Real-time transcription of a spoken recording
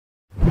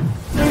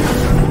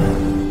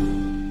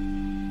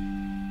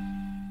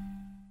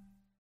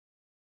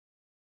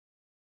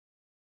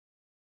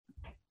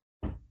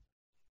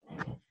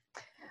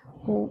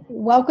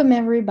Welcome,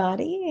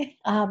 everybody.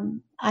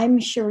 I'm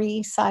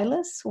Cherie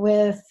Silas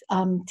with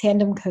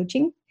Tandem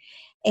Coaching,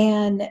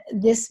 and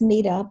this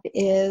meetup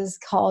is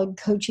called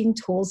Coaching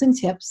Tools and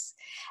Tips.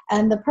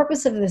 And the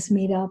purpose of this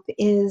meetup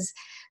is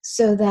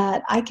so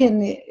that I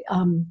can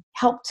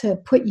help to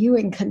put you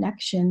in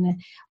connection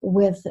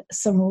with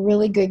some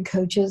really good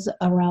coaches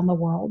around the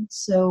world.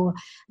 So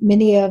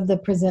many of the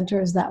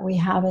presenters that we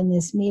have in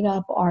this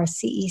meetup are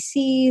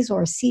CECs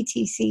or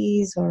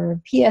CTCs or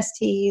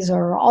PSTs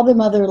or all them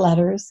other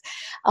letters.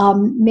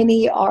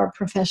 Many are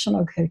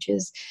professional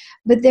coaches,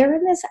 but they're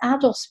in this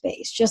agile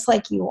space just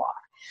like you are.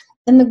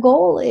 And the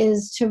goal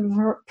is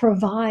to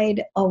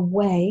provide a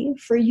way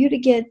for you to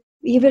get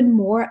even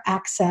more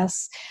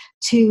access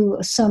to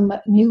some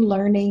new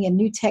learning and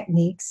new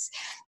techniques.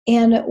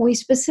 And we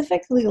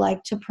specifically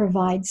like to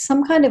provide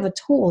some kind of a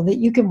tool that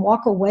you can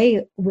walk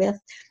away with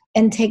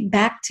and take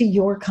back to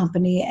your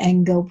company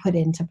and go put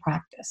into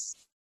practice.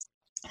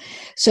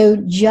 So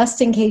just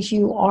in case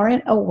you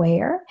aren't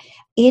aware,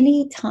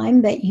 any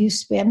time that you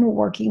spend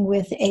working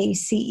with a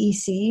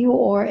CEC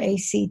or a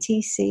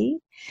CTC,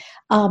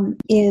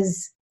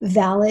 is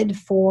valid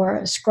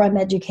for Scrum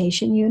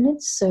education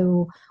units.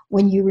 So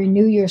when you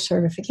renew your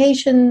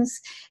certifications,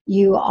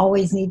 you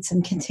always need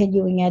some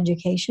continuing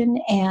education.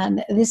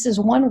 And this is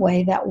one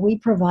way that we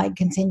provide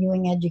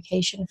continuing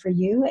education for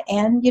you,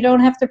 and you don't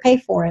have to pay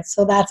for it.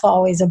 So that's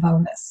always a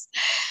bonus.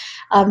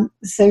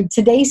 So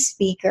today's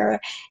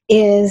speaker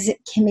is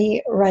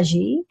Kimi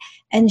Raji,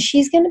 and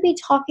she's going to be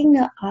talking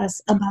to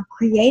us about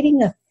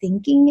creating a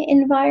thinking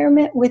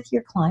environment with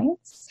your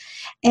clients.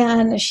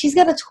 And she's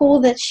got a tool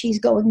that she's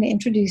going to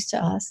introduce to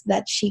us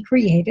that she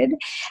created,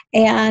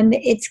 and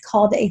it's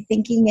called a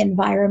Thinking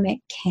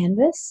Environment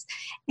Canvas.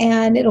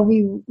 And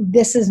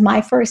this is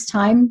my first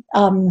time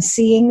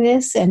seeing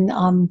this and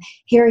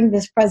hearing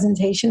this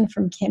presentation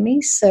from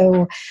Kimi.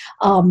 So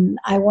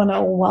I want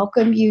to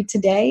welcome you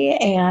today,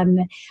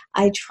 and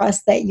I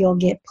trust that you'll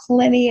get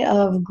plenty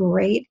of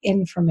great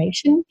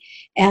information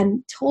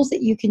and tools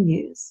that you can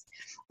use.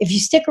 If you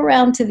stick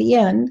around to the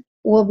end,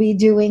 we'll be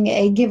doing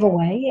a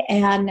giveaway,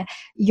 and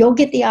you'll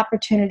get the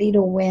opportunity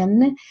to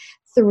win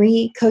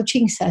 3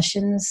 coaching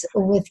sessions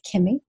with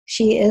Kimi.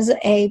 She is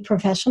a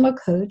professional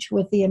coach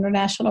with the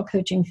International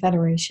Coaching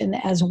Federation,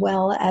 as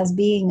well as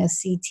being a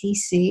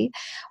CTC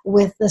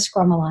with the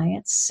Scrum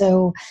Alliance.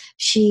 So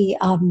she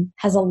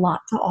has a lot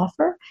to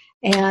offer,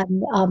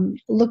 and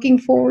looking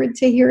forward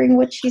to hearing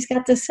what she's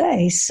got to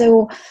say.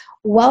 So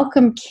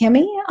welcome,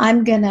 Kimi.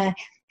 I'm going to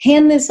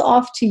hand this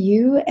off to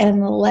you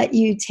and let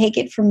you take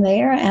it from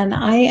there. And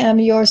I am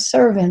your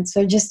servant.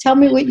 So just tell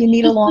me what you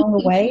need along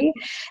the way.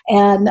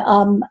 And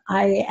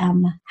I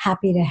am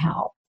happy to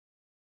help.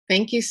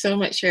 Thank you so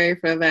much, Cherie,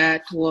 for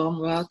that warm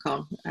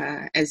welcome,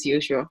 as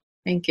usual.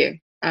 Thank you.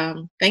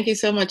 Thank you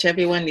so much,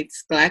 everyone. I'm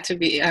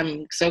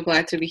so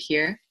glad to be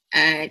here.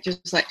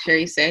 Just like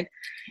Cherie said,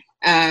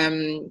 let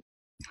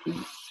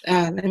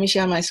me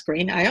share my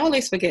screen. I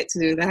always forget to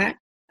do that.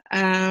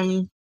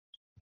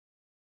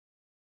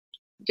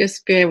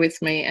 Just bear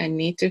with me. I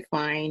need to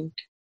find.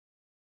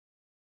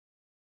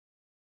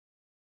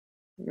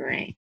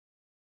 Right.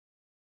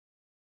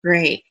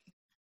 Great.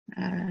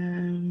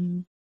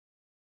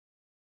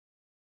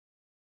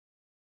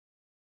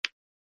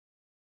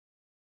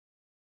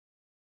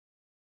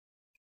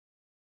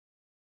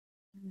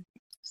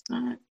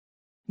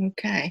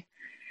 Okay.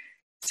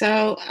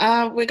 So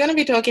we're going to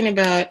be talking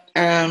about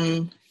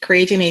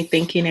creating a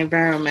thinking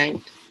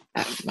environment.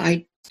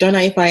 I don't know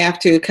if I have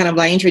to kind of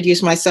like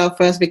introduce myself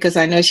first, because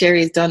I know Cherie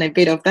has done a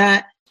bit of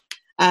that,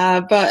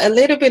 but a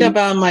little bit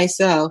about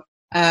myself.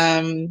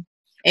 Okay,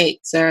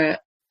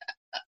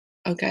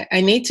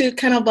 I need to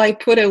kind of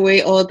like put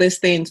away all these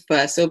things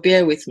first, so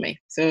bear with me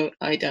so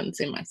I don't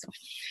see myself.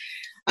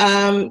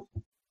 I'm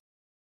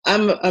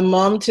a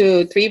mom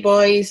to 3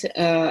 boys,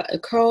 a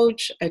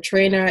coach, a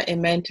trainer, a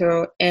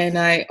mentor, and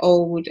I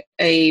hold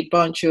a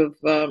bunch of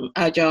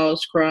Agile,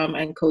 Scrum,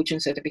 and coaching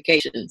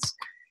certifications,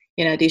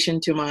 in addition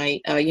to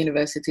my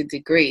university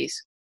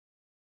degrees.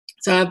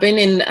 So I've been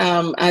in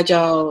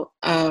Agile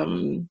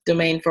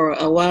domain for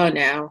a while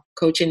now,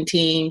 coaching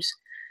teams,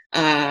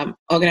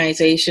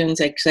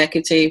 organizations,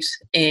 executives,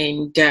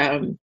 and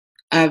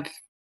I've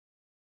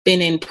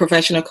been in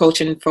professional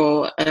coaching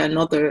for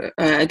another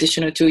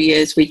additional 2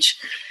 years, which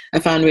I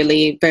found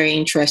really very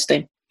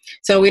interesting.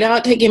 So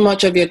without taking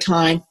much of your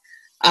time,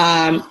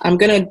 I'm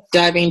going to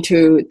dive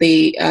into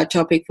the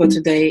topic for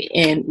today,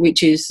 and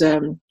which is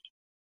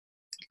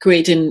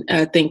creating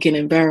a thinking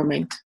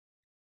environment.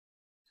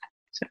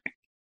 Sorry.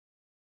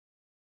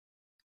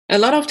 A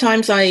lot of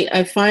times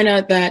I find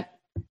out that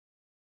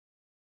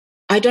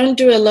I don't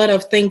do a lot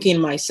of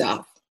thinking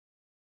myself,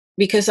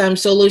 because I'm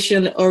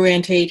solution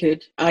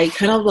orientated. I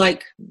kind of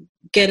like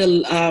get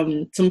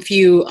some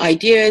few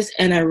ideas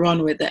and I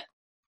run with it.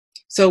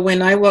 So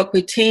when I work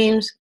with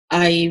teams,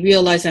 I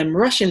realize I'm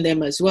rushing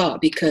them as well,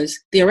 because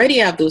they already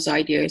have those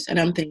ideas, and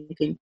I'm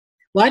thinking,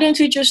 why don't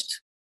you just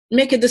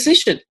make a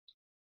decision?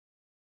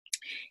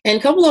 And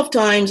a couple of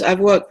times I've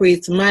worked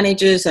with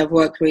managers, I've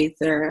worked with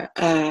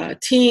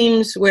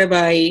teams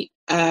whereby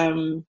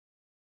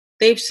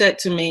they've said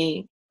to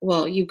me,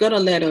 well, you've got to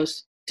let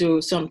us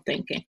do some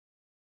thinking.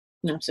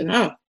 And I said,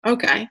 oh,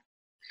 okay.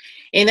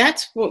 And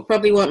that's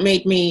probably what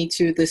made me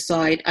to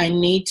decide I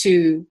need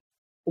to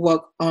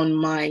work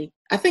on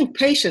I think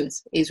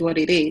patience is what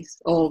it is,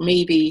 or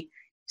maybe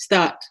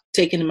start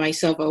taking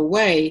myself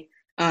away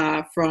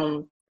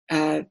from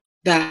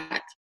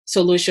that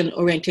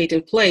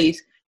solution-oriented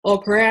place,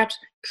 or perhaps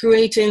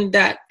creating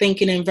that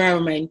thinking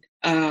environment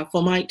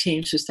for my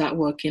teams to start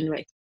working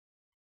with.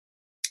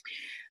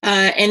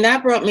 And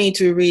that brought me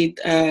to read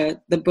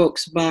the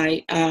books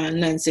by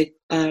Nancy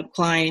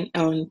Kline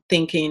on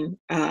thinking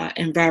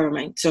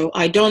environment. So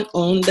I don't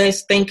own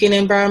this thinking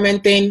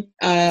environment thing.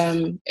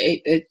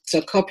 It's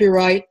a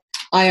copyright.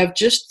 I have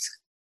just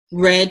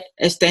read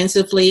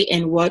extensively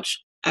and watched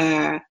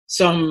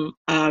some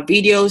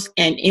videos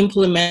and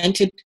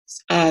implemented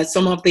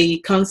some of the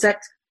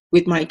concepts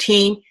with my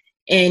team,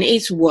 and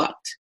it's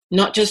worked.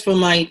 Not just for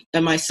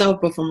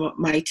myself, but for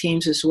my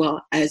teams as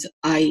well as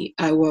I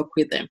work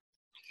with them.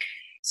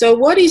 So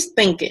what is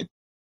thinking,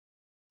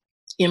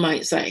 you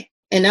might say?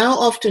 And how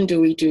often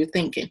do we do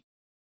thinking?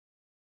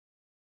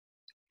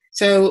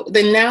 So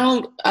the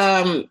now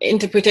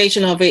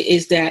interpretation of it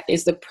is that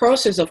it's the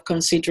process of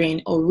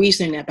considering or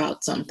reasoning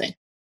about something,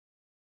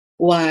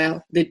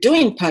 while the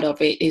doing part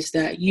of it is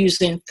that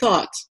using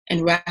thoughts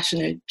and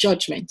rational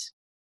judgment,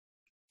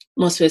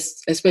 most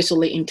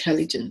especially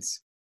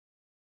intelligence.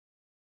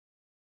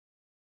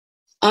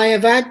 I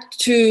have had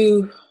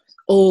 2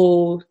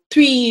 or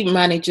 3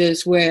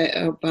 managers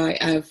whereby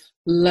I've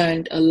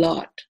learned a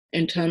lot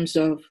in terms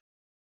of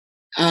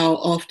how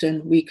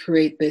often we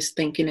create this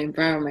thinking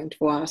environment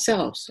for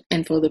ourselves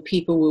and for the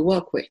people we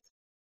work with.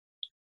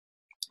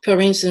 For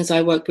instance,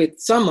 I work with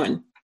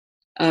someone,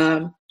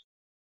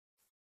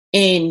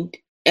 and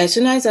as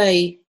soon as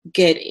I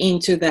get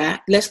into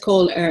that, let's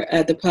call her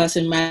the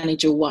person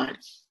manager 1.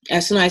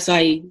 As soon as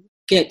I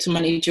get to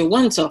manager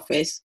 1's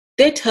office,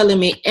 they're telling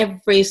me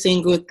every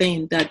single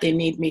thing that they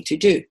need me to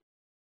do.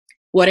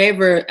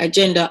 Whatever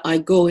agenda I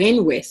go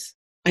in with,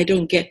 I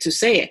don't get to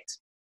say it.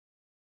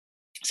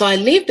 So I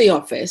leave the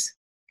office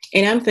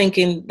and I'm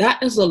thinking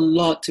that is a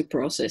lot to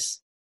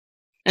process.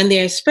 And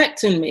they're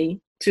expecting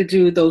me to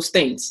do those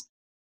things,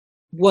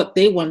 what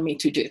they want me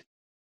to do.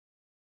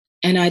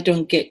 And I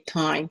don't get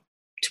time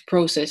to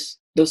process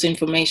those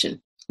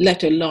information,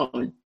 let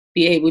alone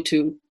be able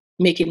to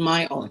make it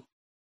my own.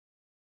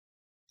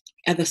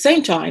 At the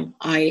same time,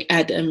 I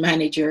add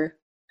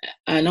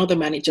another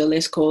manager,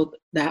 let's call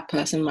that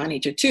person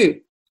manager 2,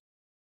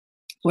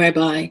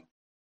 whereby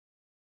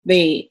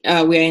we're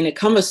in a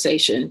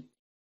conversation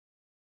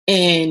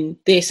and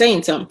they're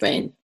saying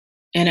something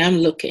and I'm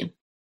looking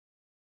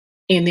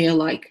and they're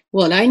like,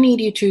 well, I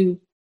need you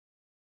to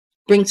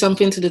bring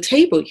something to the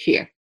table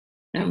here.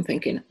 And I'm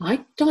thinking,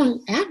 I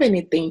don't have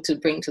anything to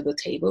bring to the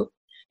table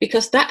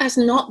because that has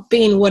not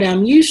been what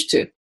I'm used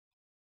to.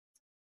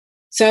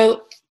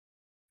 So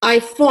I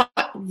fought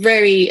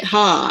very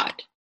hard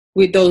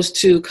with those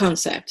 2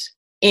 concepts.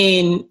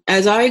 And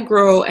as I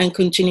grow and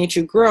continue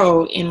to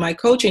grow in my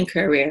coaching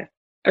career,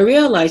 I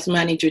realized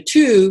manager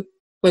 2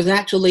 was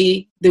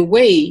actually the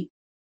way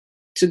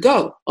to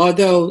go.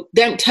 Although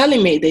them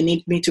telling me they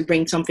need me to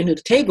bring something to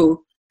the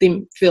table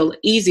didn't feel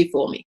easy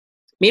for me.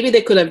 Maybe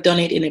they could have done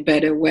it in a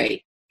better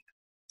way.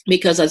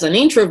 Because as an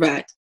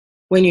introvert,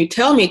 when you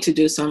tell me to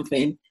do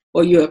something,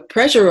 or you're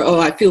pressure, or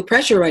I feel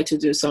pressurized to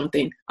do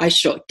something, I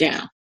shut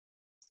down,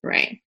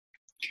 right?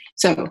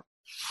 So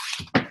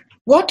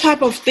what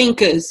type of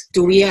thinkers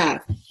do we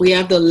have? We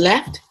have the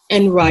left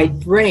and right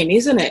brain,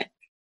 isn't it?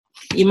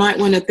 You might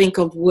want to think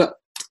of what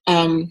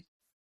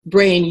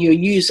brain you're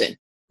using.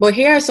 But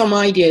here are some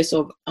ideas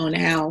on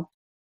how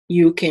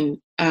you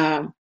can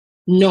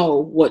know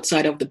what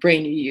side of the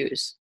brain you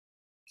use.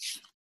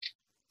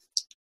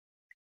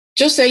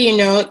 Just so you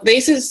know,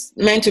 this is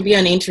meant to be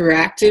an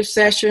interactive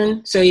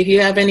session. So if you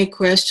have any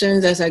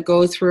questions as I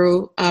go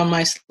through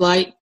my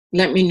slide,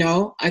 let me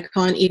know. I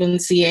can't even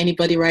see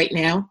anybody right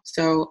now.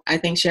 So I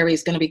think Sherry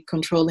is going to be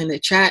controlling the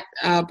chat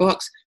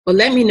box. But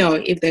let me know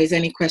if there's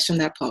any question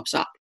that pops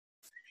up.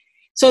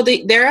 So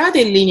there are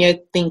the linear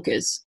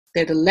thinkers.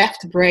 They're the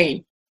left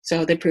brain.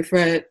 So they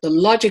prefer the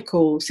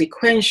logical,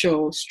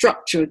 sequential,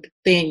 structured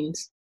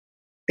things.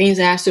 Things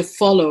that have to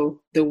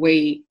follow the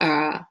way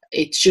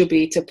it should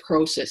be to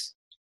process.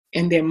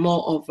 And they're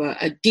more of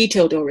a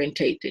detailed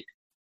orientated.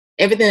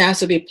 Everything has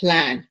to be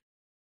planned.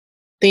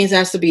 Things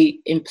has to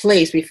be in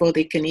place before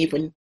they can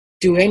even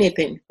do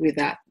anything with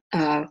that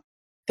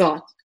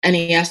thought. And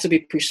it has to be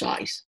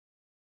precise.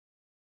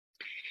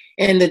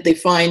 And they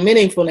define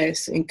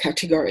meaningfulness in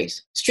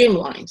categories,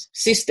 streamlines,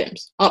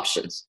 systems,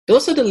 options.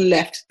 Those are the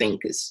left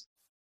thinkers,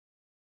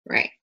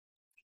 right?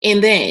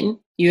 And then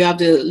you have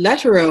the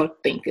lateral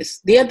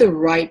thinkers. They are the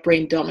right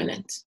brain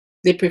dominant.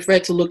 They prefer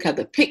to look at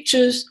the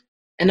pictures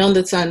and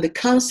understand the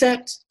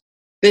concept.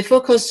 They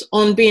focus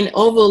on being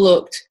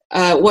overlooked,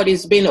 what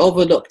is being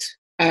overlooked,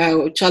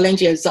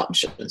 challenging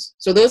assumptions.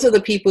 So those are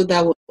the people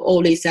that will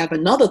always have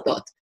another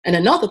thought and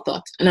another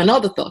thought and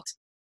another thought,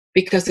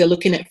 because they're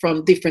looking at it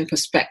from different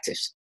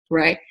perspectives,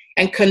 right?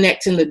 And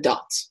connecting the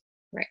dots,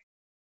 right?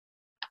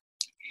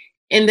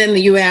 And then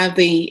you have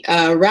the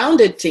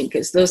rounded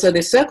thinkers. Those are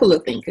the circular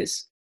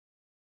thinkers.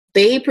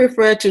 They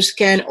prefer to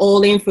scan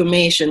all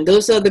information.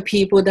 Those are the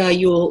people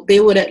that they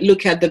would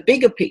look at the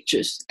bigger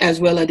pictures as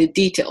well as the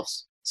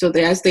details. So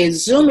as they're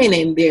zooming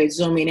in, they're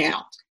zooming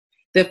out.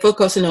 They're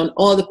focusing on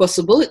all the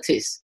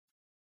possibilities,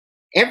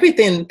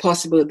 everything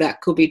possible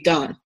that could be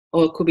done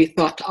or could be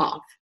thought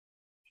of.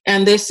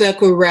 And they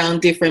circle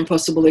around different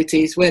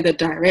possibilities, whether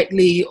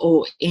directly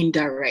or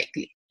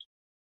indirectly.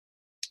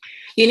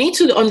 You need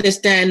to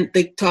understand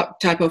the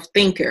type of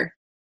thinker,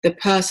 the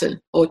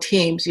person or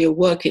teams you're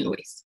working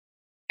with,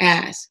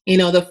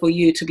 in order for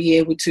you to be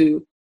able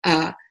to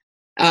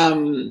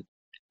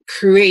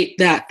create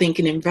that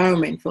thinking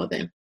environment for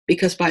them.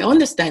 Because by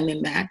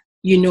understanding that,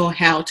 you know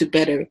how to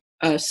better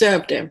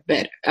serve them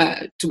better,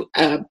 to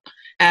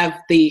have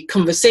the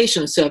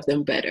conversation serve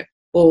them better,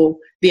 or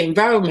the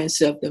environment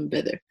serve them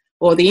better,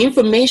 or the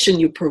information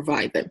you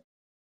provide them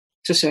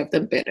to serve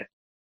them better.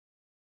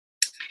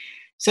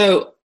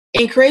 So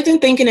in creating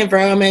thinking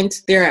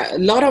environments, there are a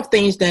lot of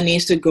things that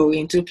needs to go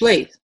into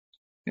place,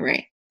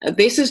 right?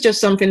 This is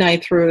just something I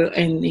threw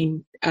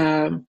in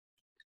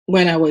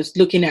when I was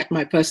looking at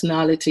my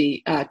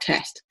personality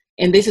test.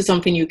 And this is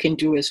something you can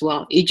do as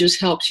well. It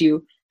just helps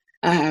you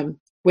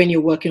when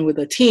you're working with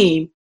a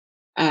team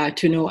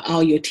to know how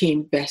your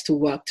team best to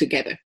work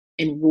together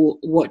and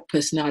what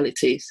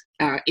personalities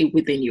are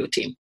within your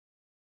team.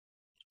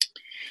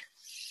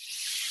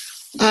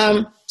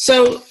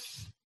 So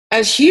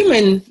as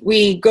human,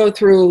 we go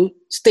through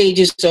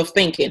stages of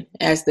thinking,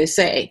 as they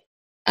say.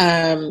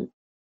 The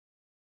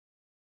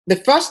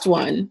first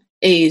one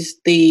is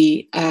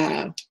the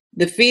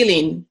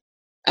feeling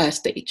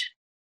stage.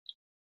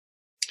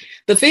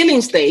 The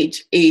feeling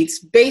stage is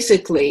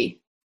basically,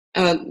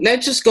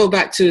 let's just go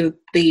back to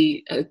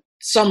the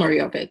summary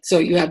of it. So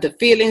you have the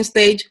feeling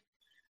stage,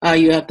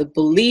 you have the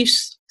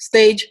beliefs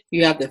stage,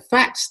 you have the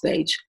facts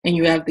stage, and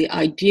you have the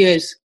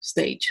ideas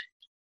stage.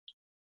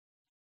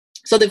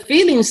 So the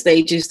feeling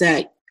stage is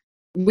that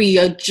we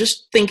are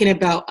just thinking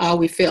about how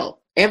we feel.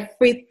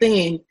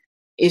 Everything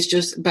is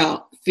just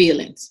about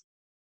feelings.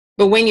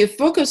 But when you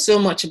focus so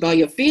much about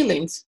your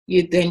feelings,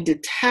 you then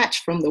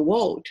detach from the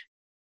world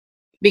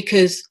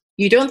because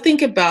you don't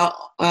think about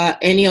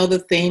any other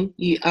thing.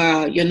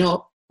 You're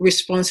not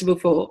responsible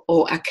for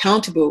or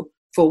accountable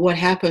for what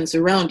happens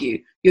around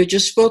you. You're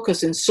just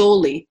focusing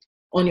solely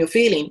on your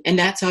feeling, and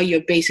that's how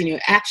you're basing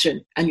your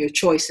action and your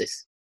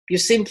choices. You're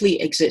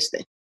simply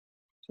existing,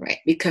 right?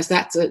 Because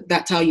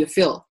that's how you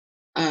feel.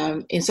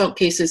 In some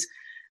cases,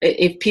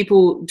 if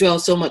people dwell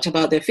so much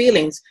about their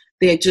feelings,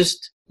 they're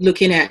just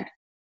looking at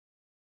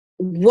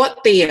what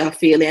they are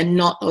feeling and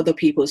not other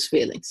people's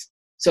feelings.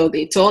 So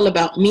it's all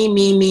about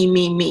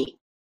me,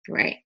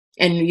 right?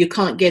 And you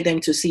can't get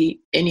them to see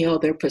any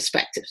other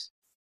perspectives.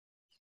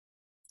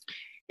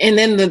 And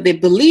then the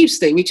belief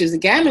stage, which is the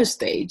gamma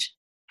stage,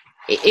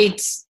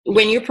 it's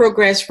when you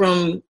progress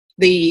from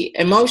the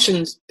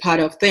emotions part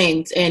of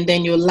things and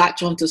then you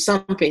latch onto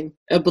something,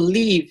 a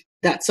belief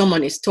that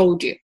someone has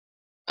told you,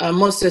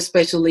 most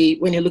especially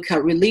when you look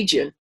at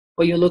religion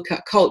or you look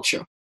at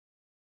culture.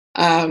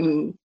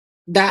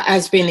 That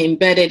has been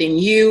embedded in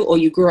you, or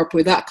you grew up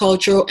with that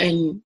culture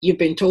and you've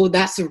been told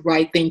that's the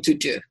right thing to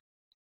do.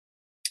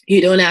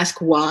 You don't ask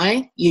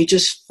why, you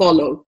just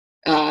follow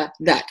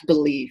that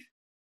belief,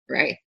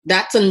 right?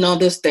 That's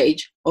another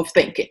stage of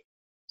thinking.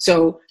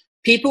 So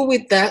people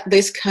with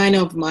this kind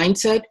of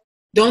mindset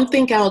don't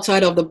think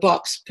outside of the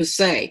box per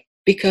se,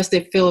 because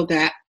they feel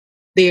that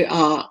they're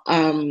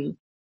going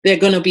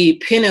to be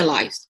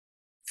penalized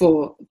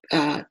for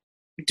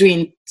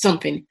doing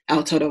something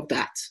outside of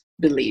that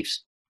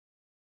beliefs.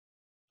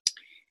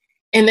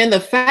 And then the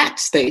fact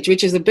stage,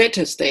 which is the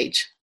beta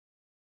stage.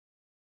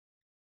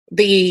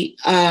 The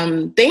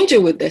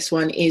danger with this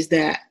one is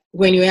that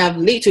when you have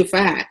little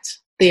facts,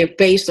 they're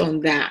based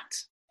on that.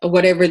 Or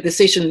whatever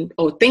decision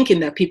or thinking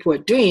that people are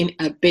doing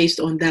are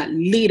based on that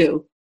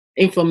little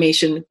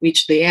information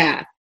which they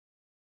have.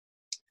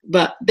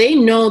 But they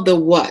know the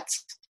what,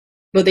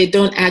 but they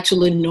don't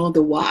actually know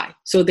the why.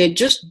 So they're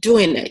just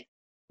doing it,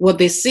 what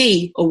they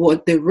see or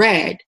what they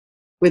read,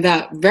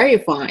 without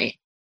verifying.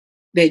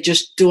 They're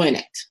just doing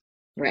it,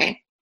 right?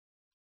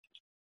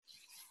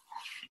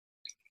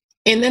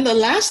 And then the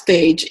last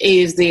stage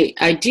is the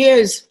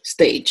ideas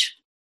stage.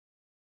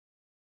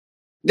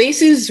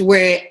 This is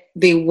where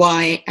the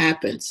why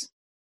happens.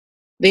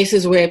 This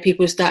is where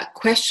people start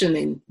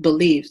questioning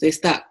beliefs. They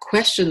start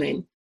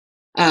questioning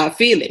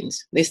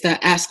feelings. They start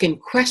asking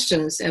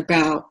questions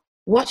about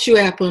what should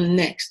happen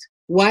next.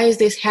 Why is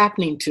this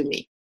happening to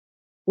me?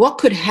 What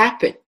could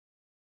happen?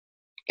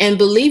 And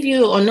believe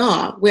you or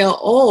not, we're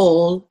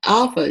all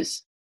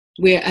alphas.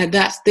 We're at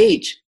that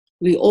stage.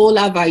 We all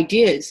have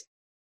ideas.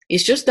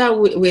 It's just that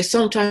we're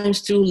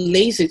sometimes too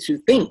lazy to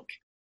think.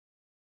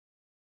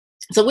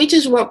 So which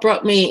is what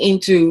brought me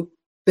into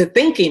the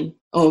thinking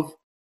of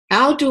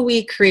how do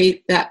we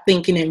create that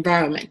thinking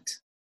environment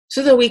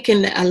so that we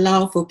can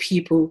allow for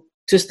people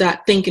to start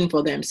thinking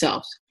for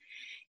themselves.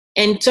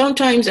 And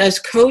sometimes as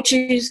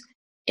coaches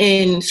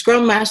and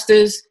scrum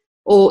masters,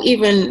 or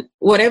even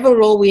whatever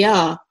role we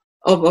are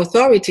of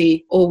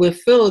authority, or we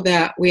feel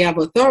that we have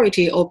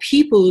authority, or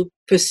people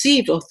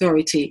perceived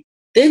authority,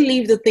 they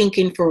leave the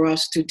thinking for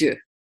us to do.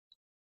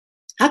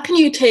 How can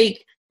you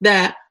take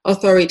that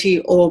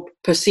authority or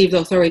perceived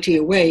authority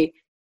away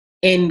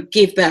and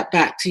give that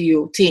back to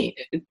your team,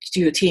 to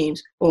your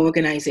teams or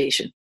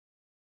organization?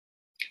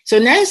 So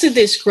Nancy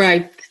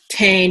described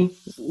 10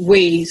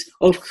 ways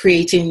of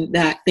creating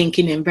that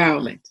thinking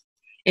environment.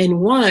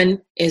 And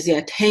one is the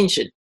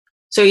attention.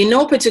 So in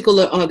no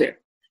particular order.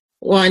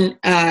 One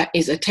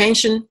is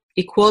attention,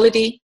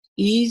 equality,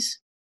 ease,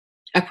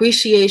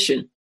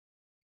 appreciation,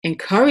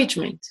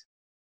 encouragement,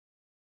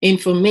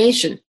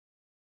 information,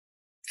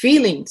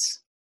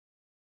 feelings,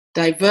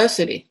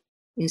 diversity,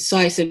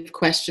 incisive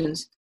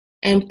questions,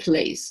 and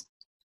plays.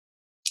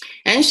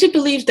 And she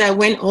believes that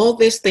when all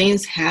these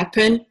things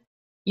happen,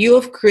 you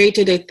have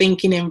created a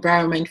thinking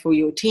environment for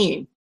your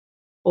team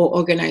or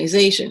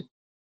organization.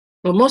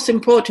 But most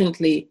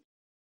importantly,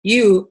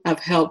 you have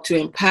helped to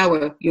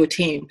empower your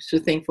team to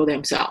think for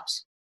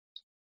themselves.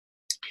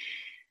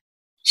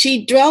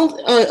 She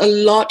dwelled a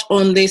lot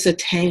on this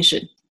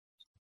attention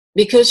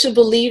because she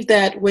believed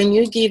that when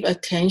you give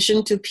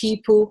attention to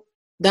people,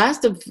 that's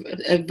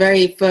the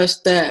very first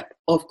step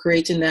of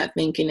creating that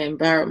thinking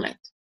environment.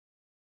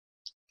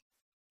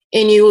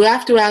 And you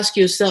have to ask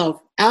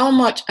yourself, how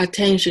much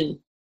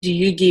attention do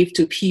you give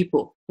to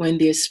people when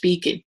they're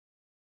speaking?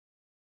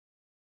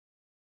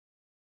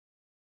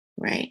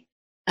 Right?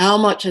 How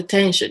much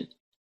attention,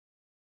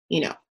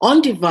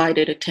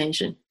 undivided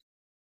attention,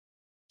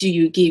 do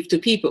you give to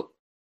people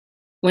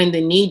when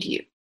they need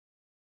you?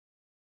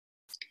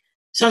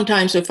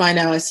 Sometimes we find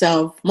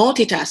ourselves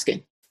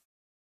multitasking.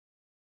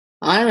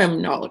 I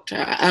am not.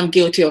 I'm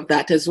guilty of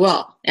that as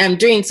well. I'm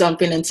doing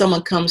something and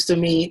someone comes to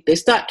me, they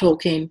start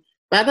talking.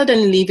 Rather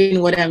than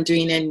leaving what I'm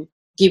doing and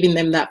giving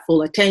them that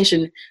full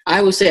attention,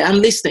 I will say, I'm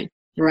listening,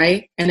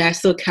 right? And I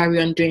still carry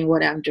on doing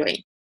what I'm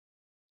doing.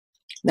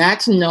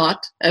 That's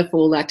not a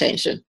full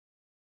attention,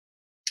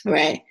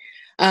 right?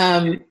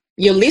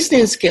 Your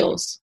listening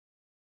skills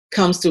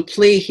comes to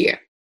play here.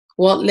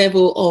 What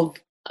level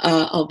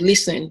of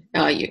listening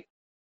are you?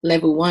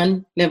 Level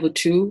 1, level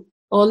 2,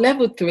 or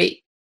level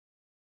 3?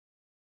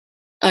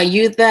 Are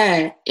you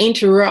there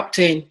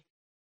interrupting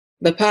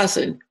the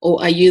person,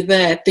 or are you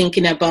there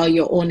thinking about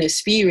your own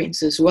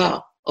experience as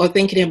well, or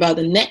thinking about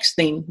the next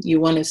thing you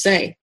want to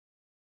say?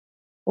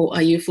 Or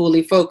are you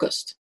fully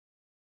focused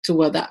to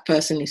what that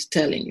person is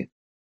telling you?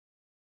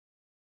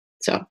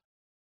 So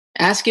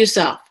ask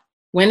yourself,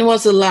 when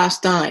was the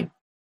last time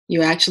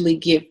you actually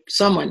give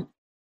someone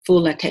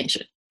full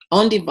attention,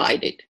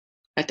 undivided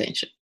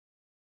attention,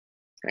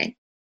 right?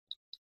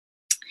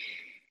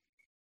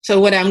 So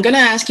what I'm going to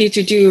ask you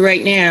to do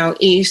right now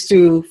is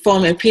to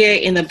form a pair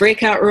in the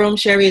breakout room.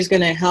 Sherry is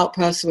going to help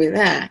us with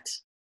that.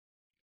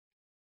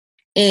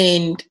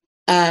 And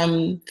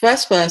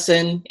first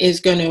person is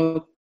going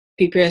to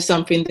prepare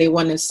something they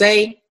want to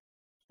say,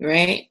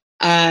 right?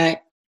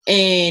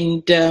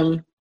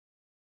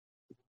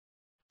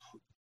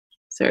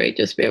 Sorry,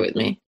 just bear with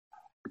me.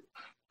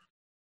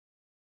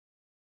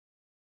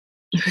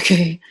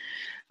 Okay,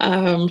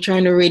 I'm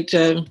trying to read,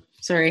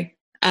 sorry.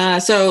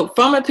 So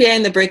form a pair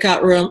in the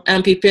breakout room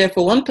and prepare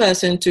for one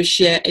person to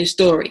share a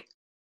story.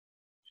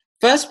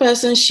 First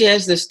person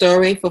shares the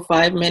story for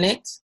 5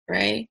 minutes,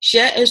 right?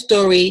 Share a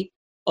story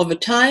of a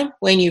time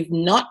when you've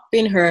not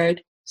been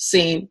heard,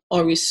 seen,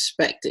 or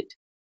respected.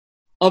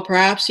 Or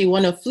perhaps you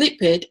want to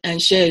flip it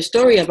and share a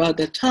story about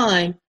the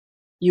time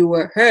you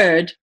were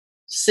heard,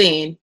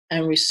 seen,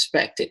 and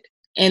respected.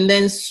 And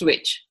then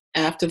switch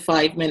after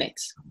 5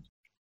 minutes.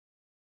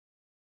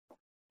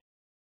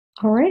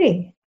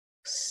 Alrighty.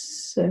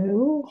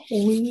 So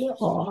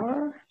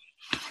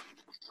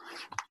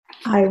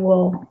I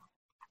will.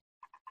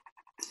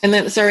 And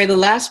then, sorry, the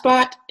last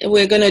part,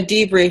 we're going to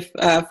debrief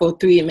for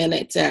 3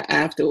 minutes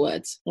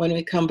afterwards when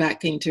we come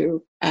back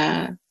into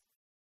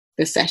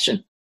the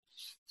session.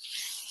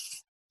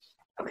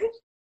 Okay,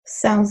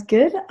 sounds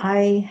good.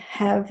 I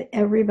have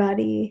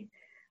everybody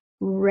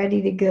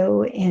ready to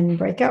go in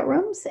breakout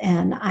rooms,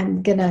 and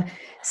I'm going to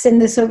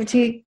send this over to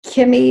you.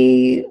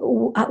 Kimmy,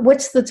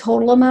 what's the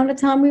total amount of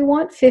time we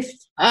want? We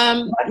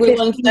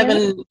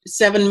want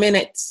 7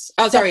 minutes.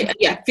 Oh, sorry.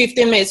 Yeah,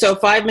 15 minutes. So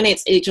 5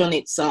 minutes each on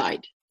each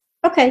side.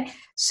 Okay.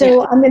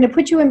 So I'm going to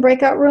put you in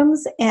breakout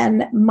rooms,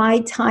 and my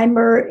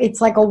timer,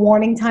 it's like a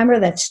warning timer.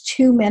 That's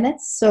 2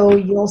 minutes. So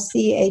you'll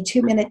see a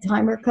 2-minute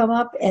timer come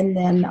up, and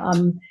then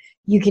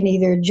you can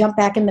either jump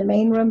back in the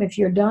main room if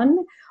you're done,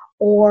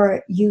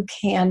 or you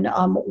can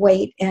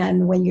wait,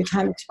 and when your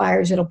time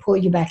expires, it'll pull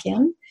you back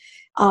in.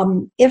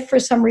 If for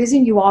some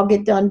reason you all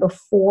get done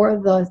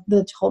before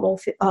the total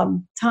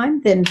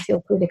time, then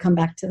feel free to come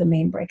back to the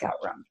main breakout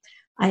room.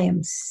 I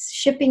am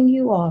shipping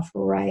you off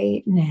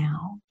right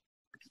now.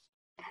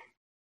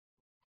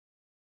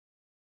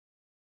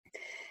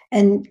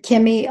 And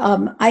Kimmy,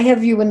 I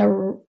have you in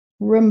a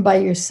room by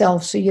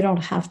yourself, so you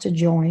don't have to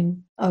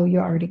join. Oh,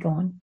 you're already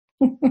gone.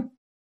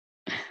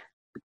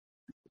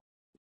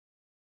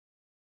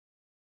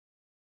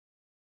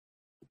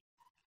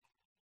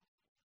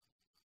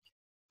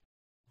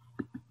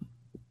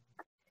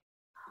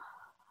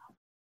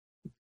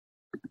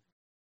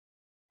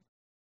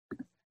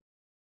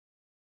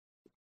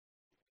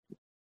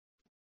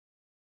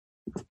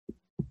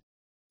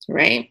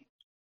 right?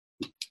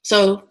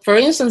 So, for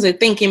instance, a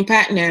thinking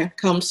partner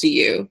comes to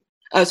you.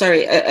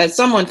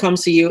 Someone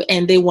comes to you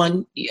and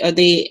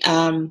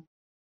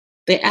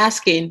they're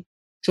asking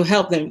to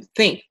help them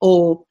think,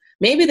 or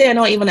maybe they're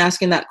not even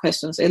asking that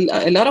questions.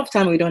 A lot of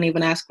time we don't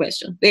even ask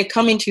questions. They're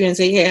coming to you and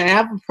say, "Hey, I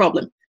have a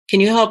problem. Can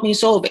you help me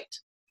solve it?"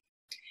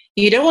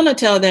 You don't want to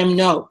tell them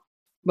no,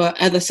 but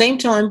at the same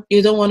time,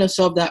 you don't want to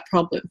solve that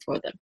problem for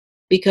them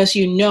because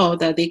you know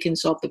that they can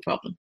solve the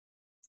problem.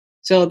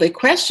 So the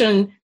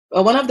question,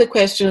 or one of the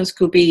questions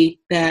could be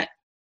that,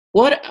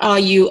 what are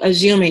you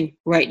assuming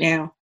right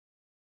now?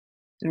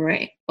 All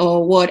right.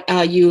 Or what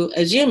are you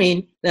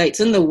assuming that it's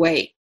in the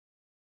way?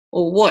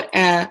 Or what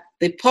are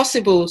the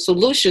possible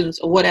solutions,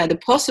 or what are the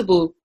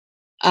possible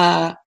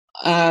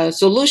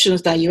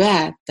solutions that you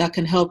have that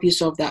can help you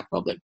solve that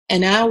problem?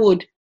 And I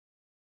would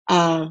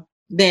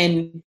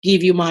then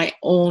give you my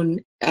own,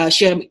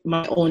 share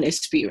my own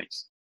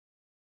experience.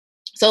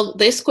 So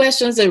these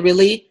questions are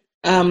really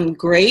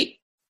great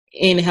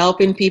in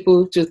helping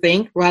people to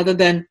think, rather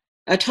than,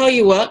 I tell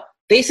you what,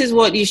 this is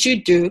what you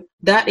should do,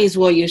 that is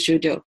what you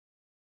should do.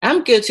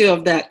 I'm guilty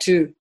of that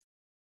too,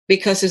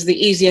 because it's the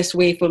easiest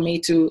way for me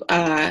to,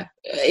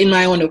 in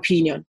my own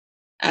opinion,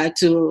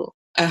 to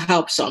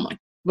help someone.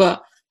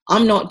 But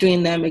I'm not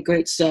doing them a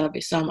great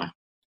service, am I?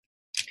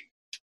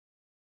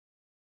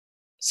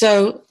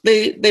 So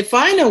the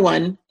final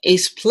one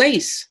is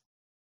place.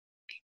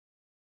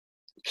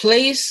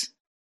 Place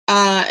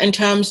in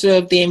terms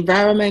of the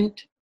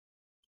environment,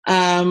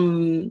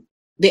 the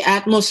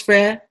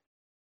atmosphere.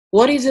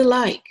 What is it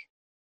like?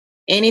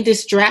 Any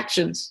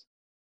distractions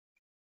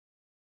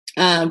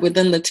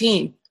within the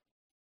team?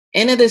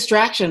 Any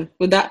distraction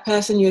with that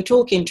person you're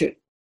talking to?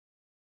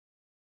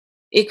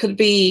 It could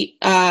be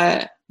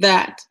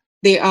that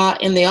they are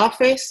in the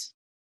office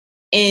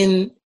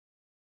and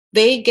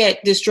they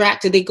get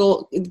distracted. They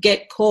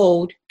get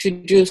called to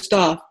do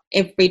stuff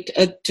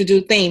to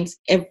do things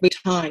every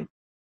time.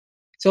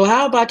 So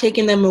how about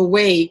taking them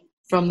away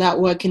from that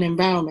working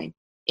environment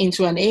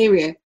into an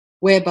area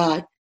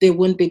whereby they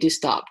wouldn't be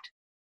disturbed?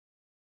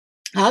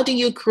 How do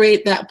you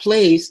create that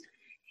place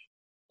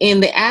in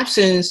the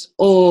absence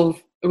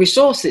of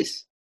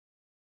resources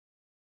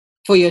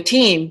for your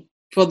team,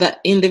 for that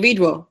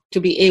individual to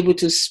be able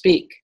to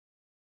speak,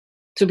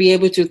 to be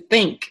able to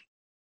think,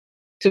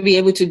 to be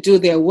able to do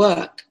their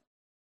work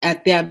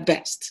at their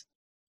best?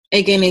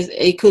 Again,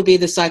 it could be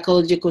the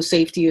psychological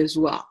safety as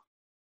well.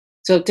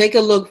 So take a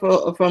look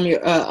from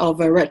your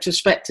of a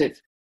retrospective.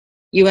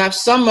 You have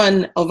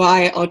someone of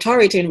high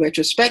authority in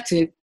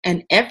retrospective,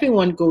 and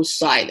everyone goes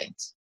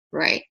silent,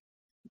 right?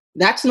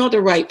 That's not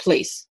the right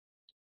place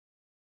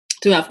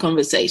to have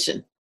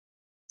conversation.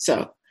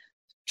 So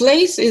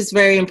place is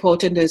very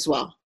important as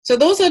well. So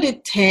those are the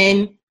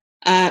 10.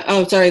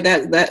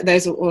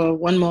 There's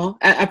one more.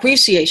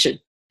 Appreciation.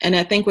 And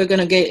I think we're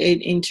going to get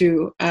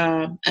into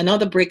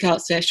another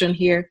breakout session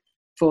here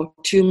for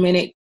 2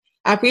 minutes.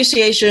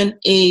 Appreciation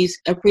is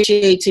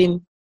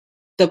appreciating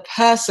the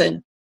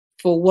person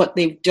for what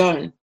they've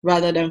done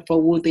rather than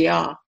for who they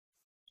are.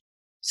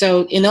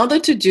 So in order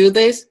to do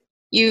this,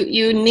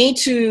 you need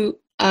to,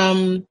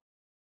 I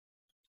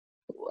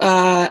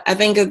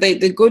think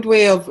the good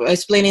way of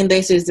explaining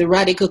this is the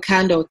radical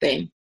candle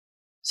thing.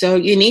 So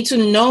you need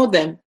to know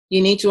them.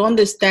 You need to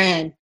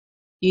understand.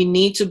 You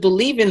need to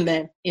believe in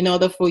them in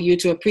order for you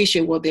to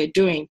appreciate what they're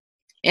doing,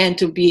 and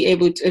to be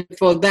able to,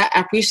 for that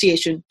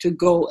appreciation to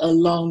go a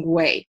long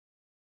way,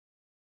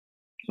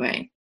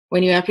 right?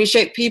 When you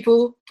appreciate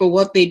people for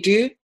what they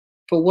do,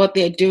 for what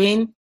they're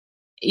doing,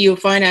 you'll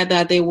find out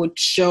that they would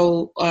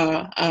show,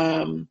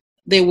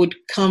 they would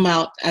come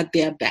out at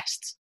their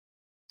best.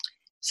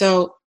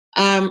 So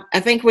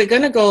I think we're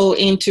going to go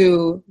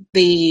into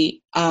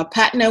the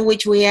partner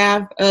which we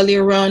have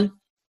earlier on,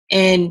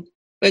 and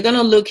we're going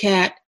to look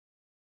at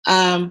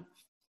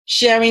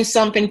sharing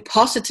something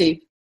positive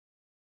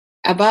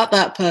about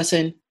that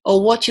person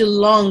or what you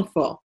long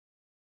for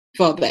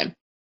them.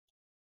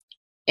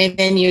 And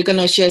then you're going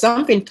to share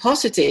something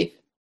positive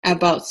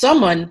about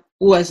someone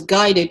who has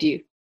guided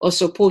you or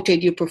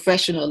supported you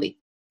professionally.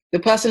 The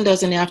person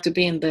doesn't have to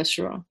be in this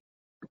room,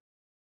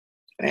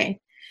 right?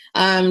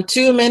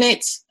 2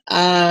 minutes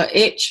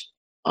each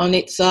on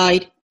each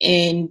side,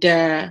 and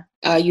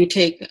you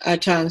take a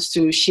chance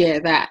to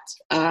share that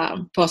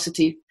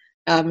positive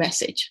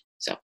message.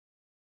 So,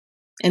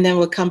 and then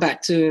we'll come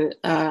back to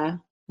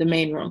the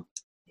main room.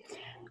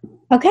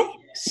 Okay,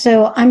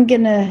 so I'm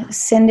going to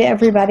send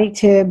everybody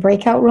to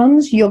breakout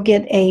rooms. You'll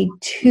get a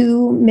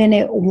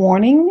 2-minute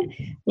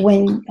warning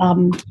when,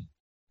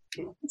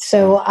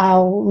 so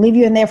I'll leave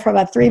you in there for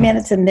about 3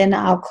 minutes, and then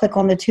I'll click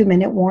on the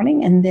 2-minute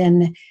warning, and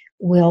then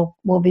we'll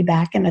be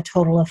back in a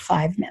total of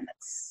 5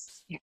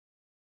 minutes. Yeah.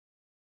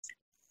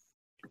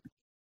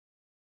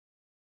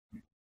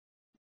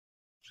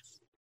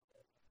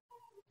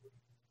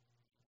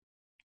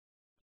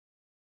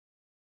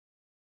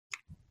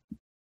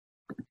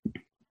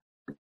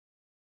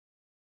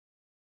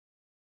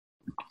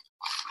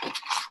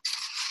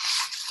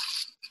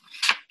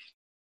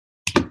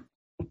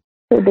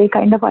 So they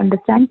kind of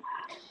understand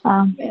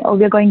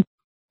We're going.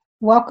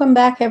 Welcome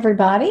back,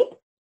 everybody.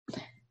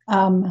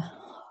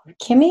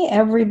 Kimmy,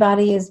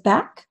 everybody is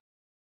back.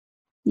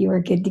 You are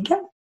good to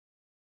go.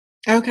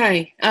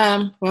 Okay.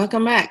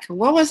 Welcome back.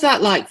 What was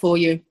that like for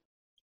you?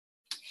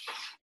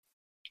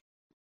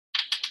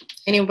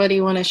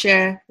 Anybody want to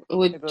share?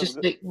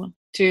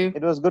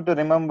 It was good to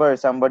remember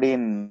somebody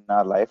in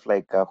our life,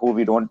 like who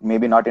we don't,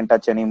 maybe not in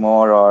touch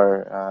anymore,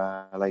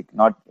 or like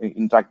not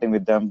interacting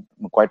with them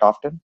quite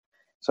often.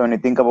 So when you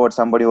think about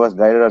somebody who has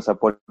guided or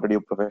supported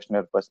you professionally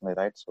or personally,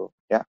 right? So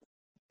yeah,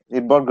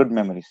 it brought good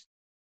memories.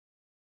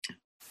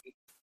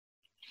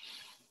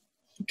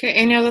 Okay.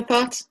 Any other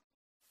thoughts?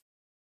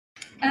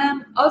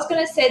 I was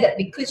going to say that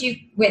because you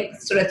went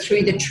sort of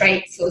through the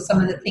traits or some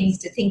of the things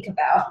to think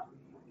about,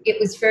 it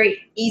was very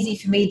easy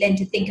for me then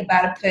to think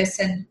about a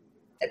person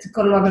that's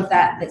got a lot of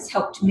that's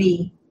helped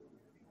me,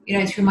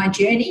 through my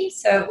journey.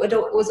 So it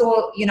was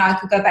all, I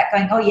could go back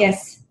going, oh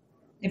yes,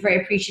 they're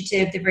very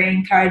appreciative, they're very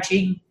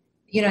encouraging.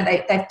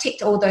 They've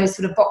ticked all those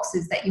sort of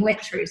boxes that you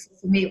went through. So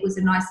for me, it was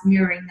a nice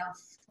mirroring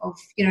of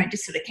it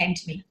just sort of came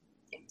to me.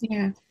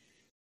 Yeah.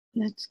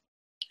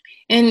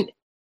 And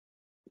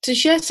to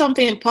share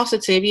something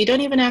positive, you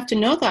don't even have to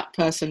know that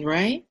person,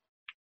 right?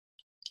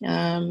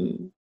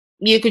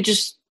 You could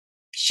just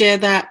share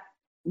that,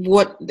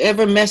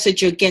 whatever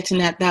message you're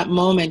getting at that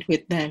moment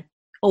with them,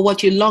 or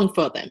what you long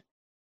for them,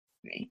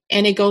 right?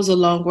 And it goes a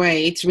long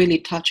way. It's really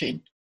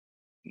touching.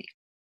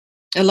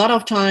 A lot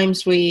of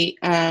times we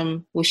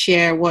will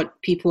share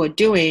what people are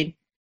doing,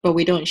 but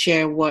we don't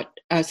share what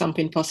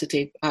something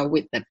positive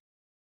with them,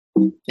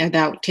 and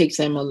that takes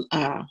them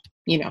to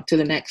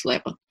the next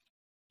level.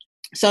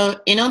 So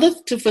in order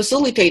to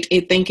facilitate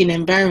a thinking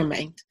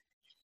environment,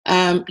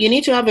 you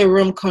need to have a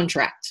room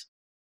contract.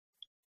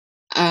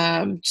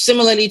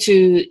 Similarly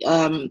to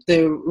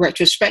the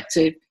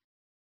retrospective,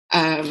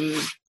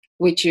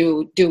 which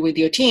you do with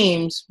your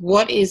teams,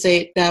 what is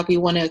it that we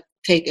want to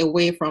take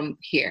away from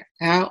here?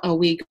 How are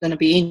we going to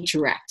be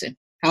interacting?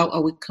 How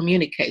are we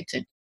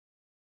communicating?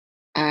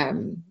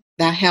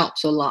 That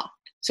helps a lot.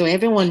 So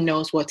everyone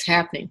knows what's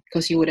happening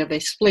because you would have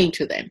explained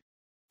to them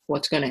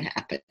what's going to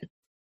happen.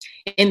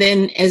 And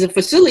then as a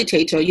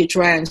facilitator, you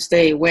try and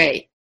stay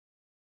away.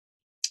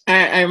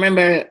 I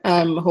remember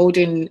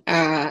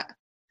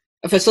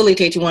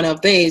facilitating one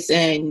of these,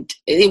 and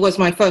it was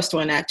my first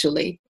one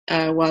actually,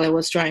 while I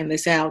was trying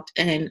this out,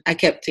 and I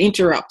kept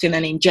interrupting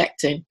and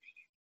injecting.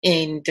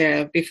 And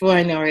before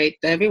I know it,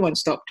 everyone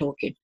stopped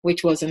talking,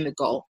 which wasn't the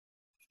goal.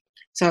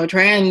 So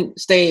try and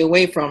stay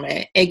away from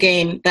it.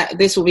 Again, that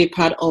this will be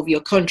part of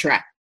your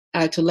contract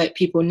to let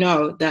people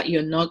know that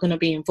you're not going to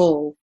be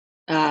involved.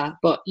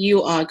 But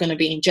you are going to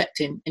be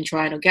injecting and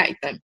trying to guide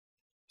them.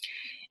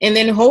 And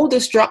then hold the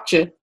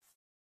structure.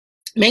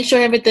 Make sure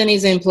everything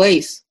is in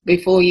place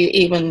before you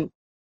even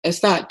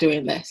start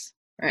doing this,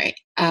 right?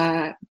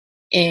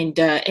 And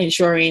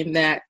ensuring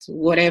that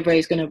whatever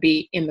is going to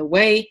be in the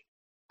way,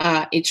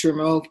 it's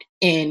removed,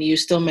 and you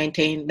still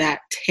maintain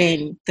that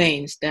 10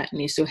 things that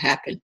needs to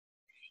happen.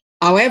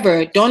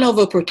 However, don't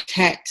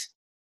overprotect,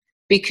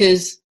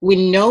 because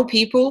we know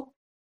people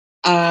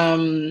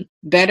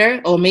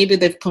better, or maybe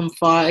they've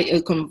confide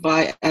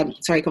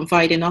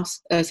in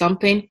us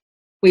something.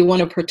 We want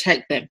to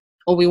protect them,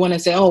 or we want to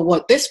say, oh,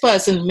 what this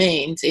person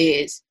means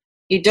is,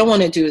 you don't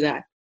want to do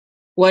that.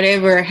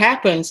 Whatever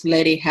happens,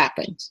 let it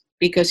happen,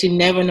 because you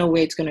never know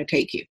where it's going to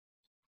take you.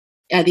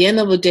 At the end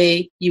of the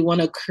day, you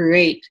want to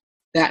create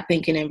that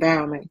thinking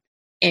environment,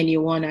 and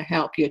you want to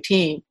help your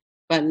team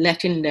by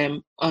letting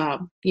them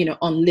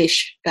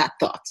unleash that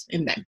thought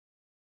in them.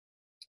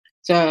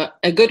 So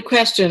a good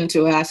question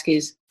to ask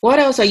is, what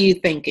else are you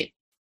thinking?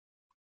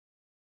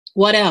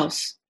 What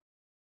else?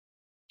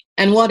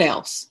 And what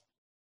else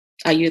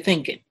are you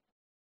thinking?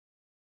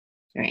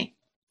 Right.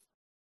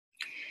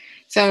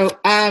 So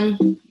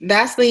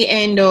that's the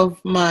end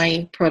of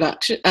my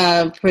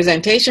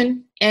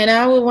presentation. And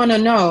I would want to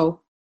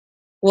know,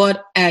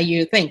 what are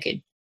you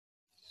thinking?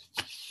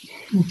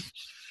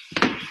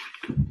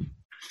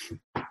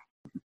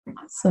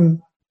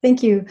 Awesome.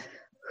 Thank you.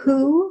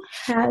 Who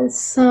has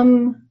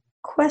some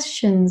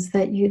questions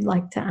that you'd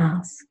like to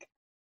ask?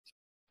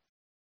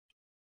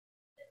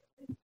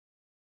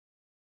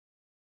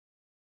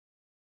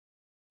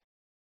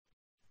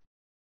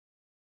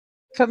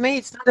 For me,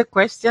 it's not a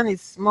question,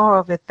 it's more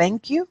of a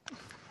thank you.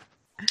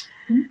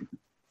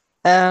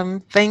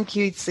 Thank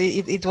you.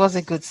 It was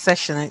a good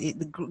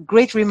session.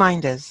 Great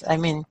reminders. I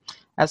mean,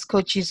 as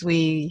coaches,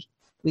 we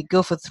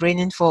go for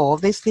training for all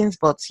these things,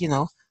 but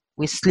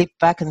we slip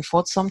back and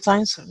forth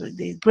sometimes.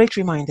 Great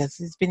reminders.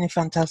 It's been a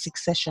fantastic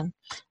session,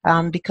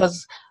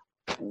 because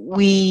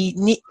we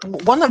need,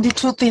 one of the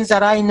two things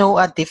that I know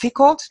are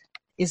difficult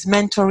is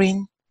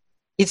mentoring.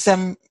 It's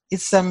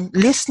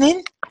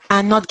listening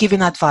and not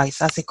giving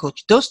advice as a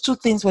coach. Those two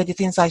things were the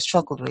things I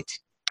struggled with.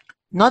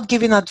 Not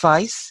giving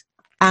advice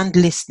and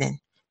listening.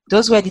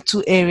 Those were the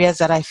two areas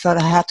that I felt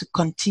I had to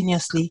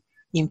continuously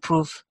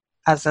improve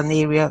as an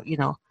area,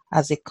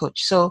 as a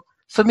coach. So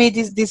for me,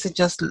 these are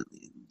just,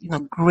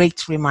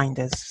 great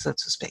reminders, so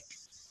to speak.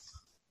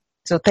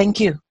 So thank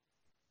you.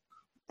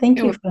 Thank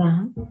you for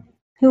that.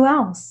 Who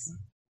else?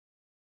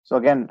 So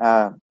again,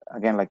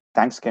 like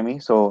thanks,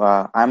 Kemi. So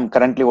I'm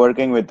currently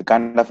working with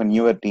kind of a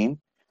newer team,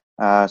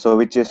 so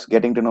which is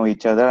getting to know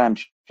each other. I'm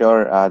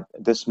sure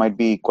this might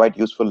be quite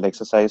useful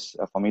exercise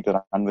for me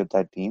to run with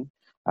that team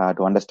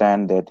to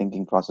understand their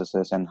thinking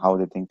processes and how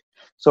they think.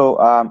 So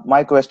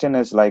my question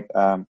is like,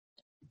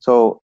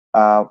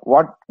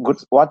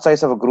 what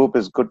size of a group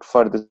is good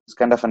for this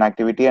kind of an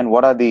activity, and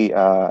what are the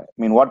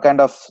what kind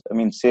of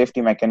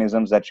safety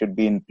mechanisms that should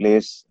be in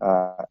place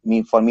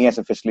for me as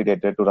a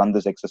facilitator to run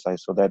this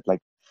exercise, so that like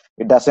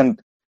it doesn't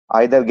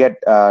either get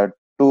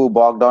too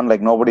bogged down,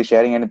 like nobody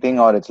sharing anything,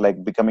 or it's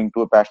like becoming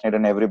too passionate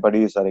and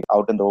everybody is like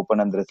out in the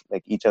open and there's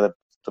like each other's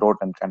throat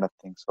and kind of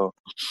thing. So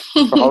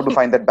how to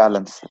find that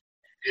balance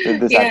with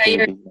this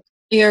activity?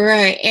 You're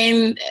right.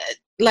 And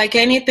like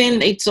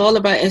anything, it's all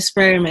about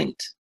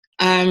experiment.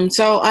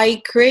 So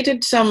I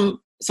created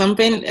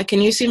something.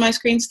 Can you see my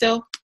screen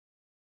still?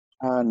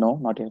 No,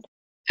 not yet.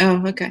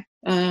 Oh, okay.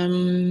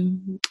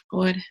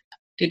 What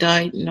did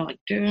I not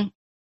do?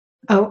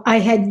 Oh, I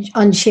had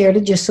unshared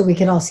it just so we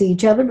can all see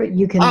each other, but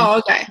you can. Oh,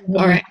 okay.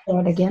 All right. Share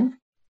it again.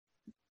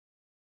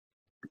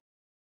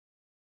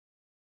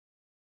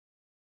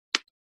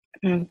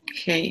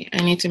 Okay,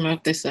 I need to move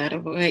this out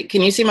of the way.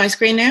 Can you see my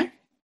screen now?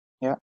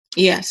 Yeah.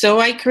 Yeah. So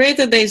I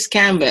created this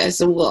canvas.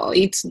 Well,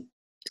 it's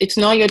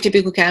not your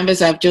typical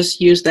canvas. I've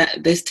just used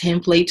this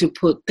template to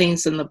put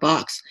things in the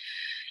box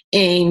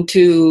and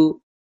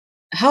to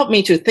help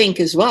me to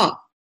think as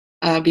well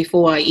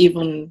before I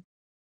even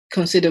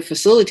consider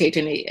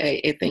facilitating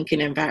a thinking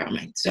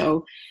environment.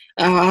 So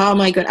how am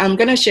I going? I'm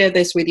going to share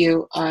this with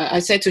you. I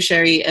said to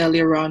Sherry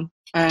earlier on,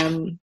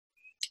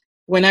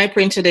 when I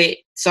printed it,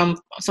 some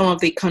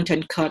of the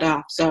content cut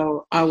off.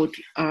 So I would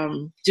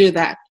do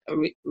that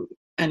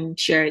and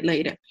share it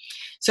later.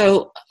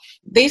 So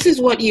this is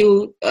what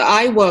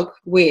I work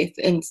with,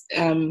 and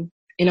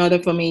in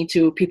order for me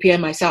to prepare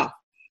myself.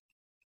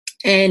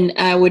 And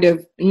I would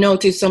have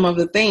noticed some of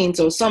the things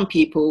or some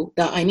people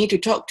that I need to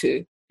talk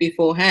to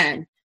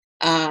beforehand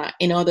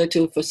in order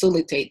to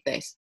facilitate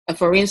this.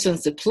 For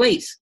instance, the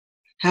place.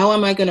 How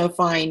am I going to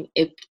find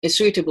a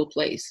suitable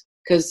place?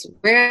 Because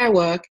where I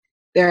work,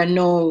 there are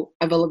no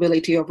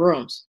availability of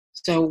rooms.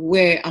 So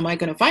where am I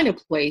going to find a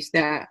place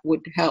that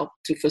would help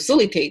to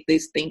facilitate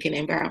this thinking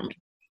environment?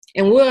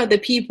 And where are the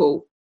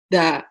people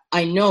that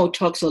I know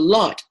talks a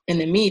lot in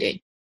the meeting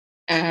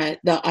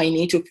that I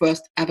need to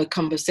first have a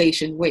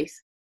conversation with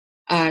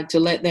to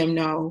let them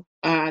know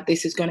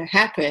this is going to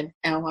happen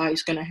and how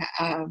it's going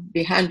to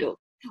be handled?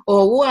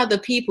 Or who are the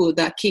people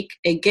that kick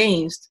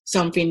against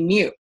something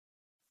new,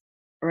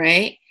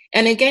 right?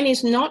 And again,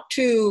 it's not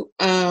to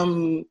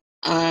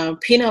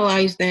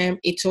penalize them.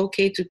 It's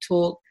okay to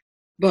talk,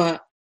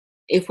 but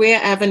if we're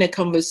having a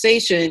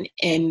conversation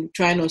and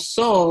trying to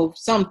solve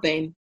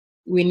something,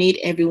 we need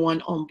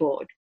everyone on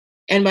board.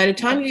 And by the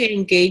time you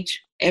engage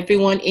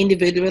everyone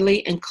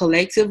individually and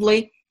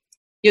collectively,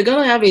 you're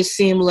going to have a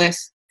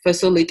seamless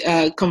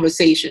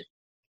conversation.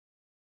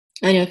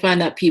 And you'll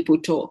find that people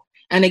talk.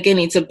 And again,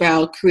 it's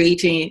about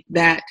creating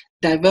that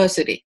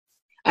diversity,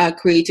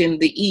 creating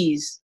the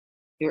ease,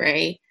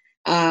 right?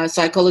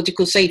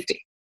 Psychological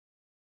safety.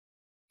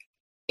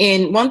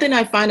 And one thing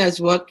I find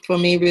has worked for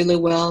me really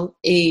well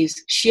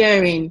is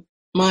sharing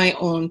my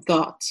own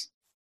thoughts.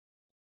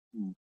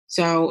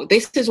 So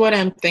this is what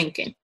I'm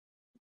thinking.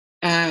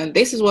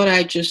 This is what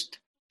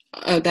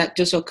that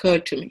just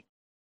occurred to me.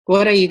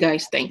 What are you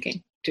guys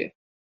thinking too?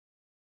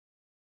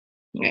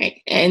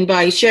 Right. And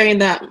by sharing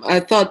that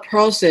thought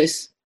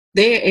process,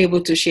 they're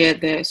able to share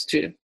theirs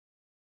too.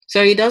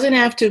 So it doesn't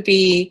have to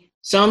be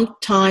some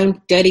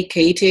time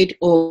dedicated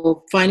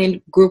or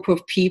finding group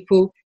of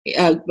people,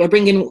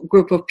 bringing a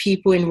group of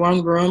people in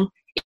one room.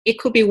 It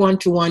could be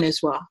one-to-one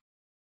as well.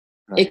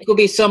 Right. It could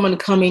be someone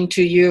coming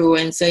to you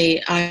and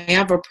say, I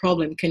have a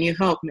problem, can you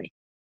help me?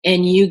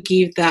 And you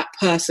give that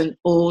person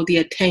all the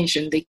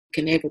attention they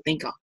can ever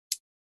think of.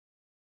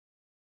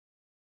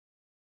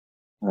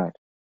 Right.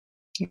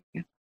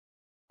 Yeah.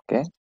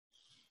 Okay.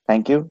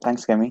 Thank you.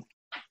 Thanks, Kemi.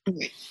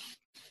 Okay.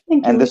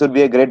 Thank you. And this would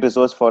be a great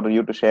resource for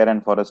you to share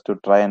and for us to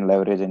try and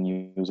leverage and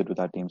use it with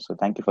our team. So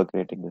thank you for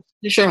creating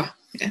this. Sure.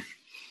 Yeah. I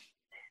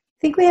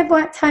think we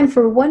have time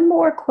for one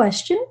more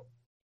question.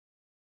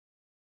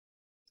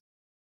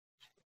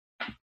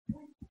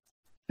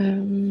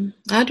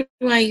 How do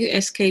I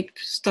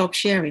stop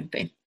sharing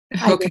thing?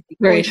 Okay,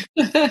 great.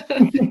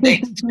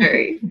 Thanks,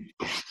 Jerry.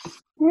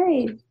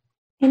 Great.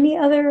 Any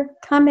other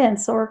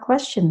comments or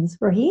questions,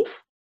 Rohit?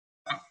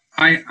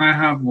 I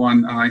have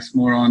one. It's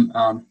more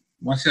on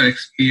what's your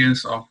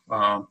experience of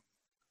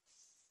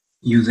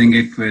using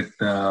it with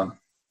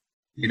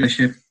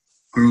leadership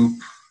group,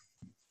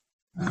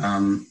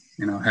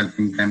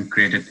 helping them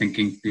create a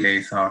thinking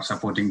place or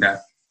supporting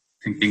that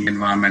thinking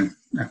environment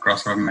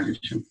across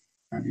organization.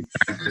 You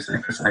try this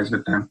exercise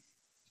with them.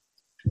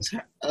 So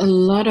a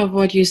lot of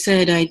what you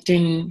said, I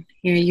didn't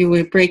hear. You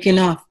were breaking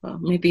off.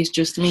 Maybe it's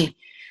just me.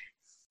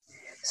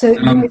 So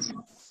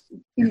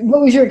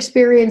what was your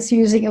experience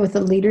using it with a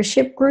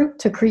leadership group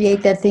to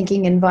create that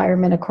thinking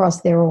environment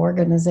across their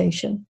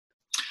organization?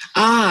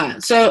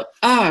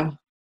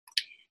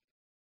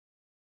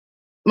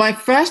 My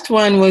first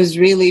one was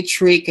really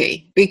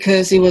tricky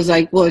because it was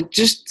like, well,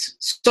 just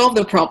solve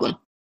the problem,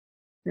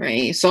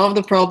 right? Solve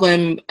the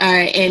problem.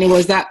 And it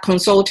was that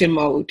consulting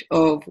mode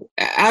of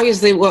how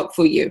does it work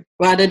for you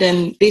rather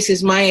than this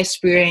is my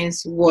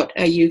experience. What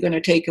are you going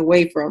to take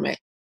away from it?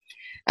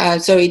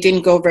 So it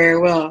didn't go very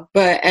well.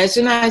 But as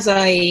soon as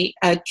I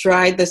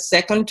tried the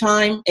second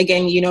time,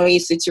 again,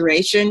 it's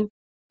iteration,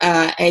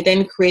 I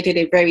then created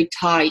a very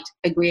tight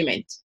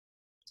agreement,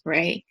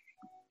 right?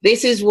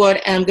 This is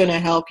what I'm going to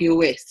help you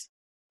with.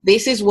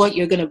 This is what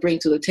you're going to bring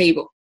to the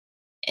table.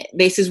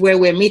 This is where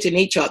we're meeting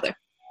each other,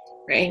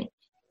 right?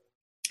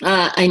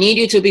 I need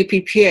you to be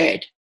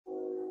prepared.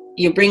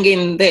 You're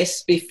bringing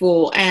this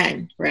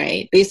beforehand,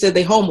 right? This is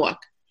the homework.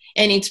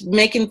 And it's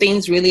making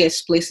things really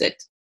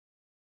explicit.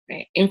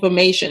 Right?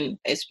 Information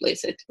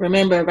explicit.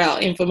 Remember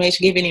about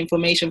information, giving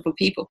information for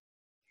people.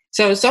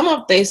 So some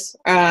of this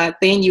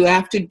thing you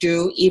have to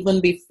do even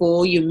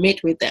before you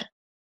meet with them,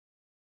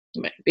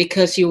 right?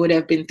 Because you would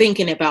have been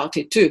thinking about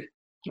it too,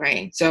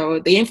 right? So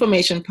the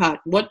information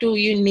part, what do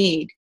you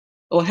need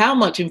or how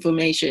much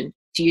information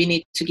do you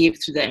need to give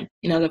to them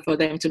in order for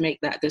them to make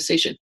that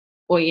decision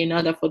or in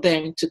order for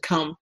them to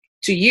come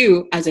to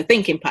you as a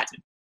thinking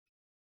pattern,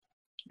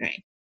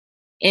 right?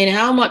 And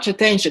how much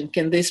attention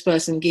can this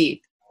person give?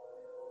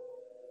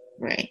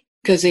 Right,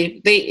 because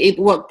it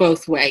works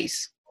both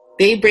ways.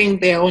 They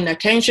bring their own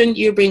attention,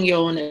 you bring your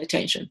own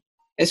attention,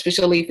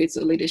 especially if it's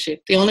a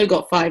leadership. They only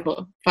got 5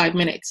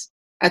 minutes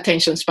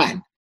attention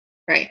span,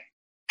 right?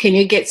 Can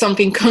you get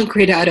something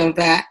concrete out of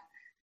that?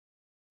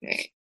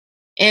 Right.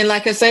 And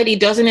like I said, it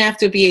doesn't have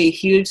to be a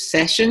huge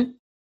session.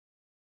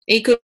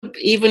 It could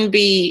even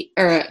be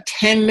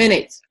 10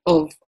 minutes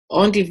of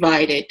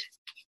undivided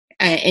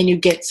and you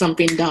get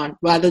something done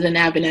rather than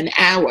having an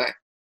hour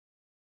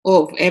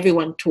of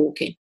everyone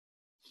talking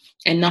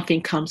and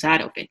nothing comes out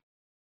of it.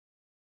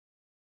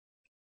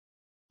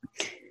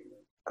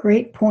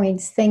 Great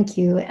points. Thank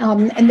you.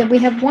 And then we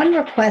have one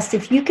request.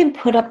 If you can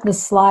put up the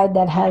slide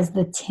that has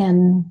the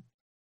 10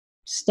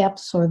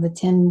 steps or the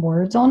 10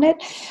 words on it,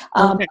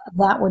 Okay.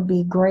 That would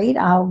be great.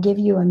 I'll give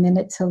you a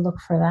minute to look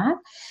for that.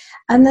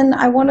 And then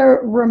I want to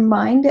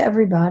remind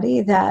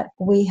everybody that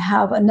we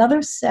have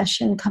another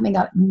session coming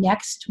up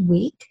next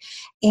week.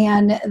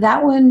 And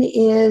that one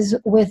is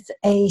with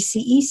a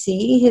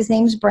CEC. His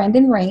name's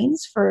Brandon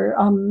Rains.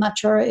 I'm not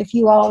sure if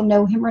you all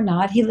know him or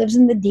not. He lives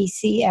in the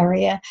DC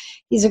area.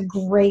 He's a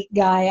great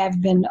guy.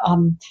 I've been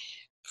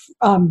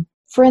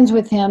friends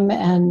with him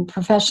and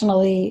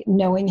professionally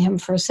knowing him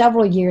for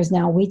several years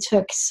now. We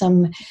took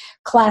some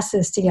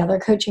classes together,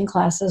 coaching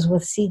classes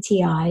with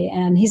CTI,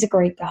 and he's a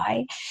great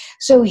guy.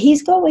 So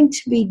he's going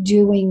to be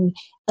doing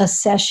a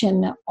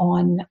session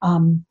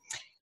on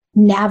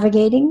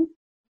navigating.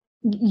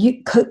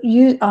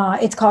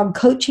 It's called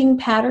Coaching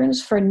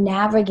Patterns for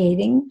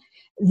Navigating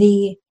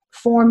the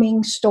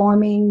Forming,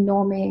 Storming,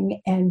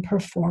 Norming, and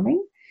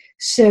Performing.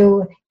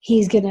 So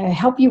he's going to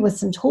help you with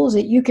some tools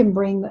that you can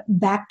bring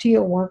back to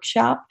your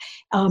workshop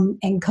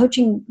and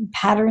coaching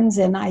patterns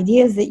and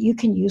ideas that you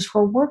can use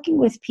for working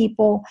with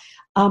people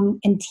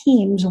and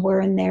teams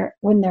when they're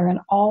in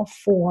all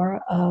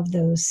 4 of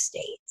those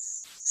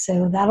states.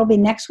 So that'll be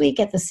next week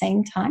at the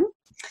same time.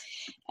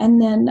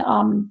 And then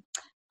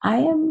I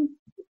am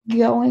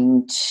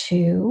going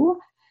to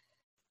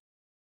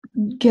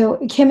go.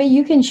 Kimmy,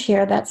 you can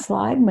share that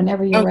slide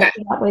whenever you're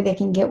ready. That way they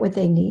can get what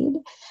they need.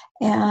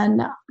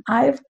 And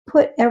I've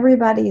put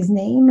everybody's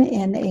name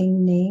in a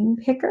name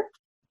picker.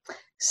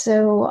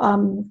 So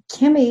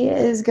Kimmy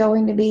is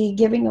going to be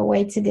giving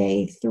away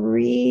today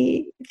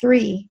three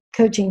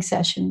coaching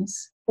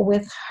sessions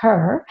with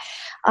her.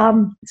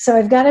 So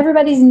I've got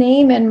everybody's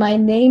name in my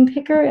name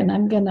picker, and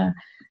I'm going to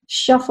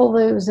shuffle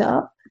those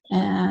up.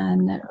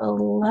 And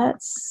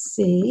let's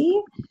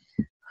see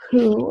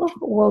who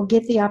will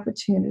get the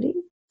opportunity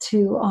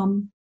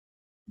to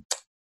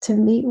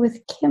meet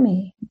with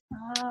Kimmy.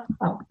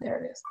 Oh,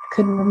 there it is. I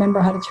couldn't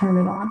remember how to turn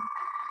it on.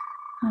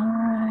 All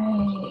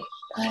right,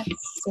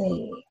 let's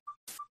see.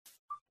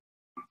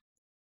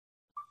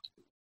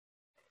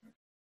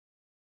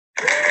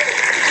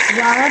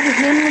 Rob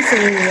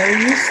Hensley, are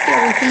you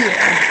still here?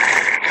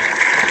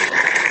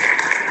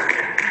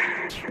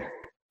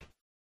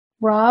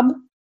 Rob,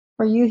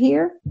 are you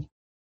here?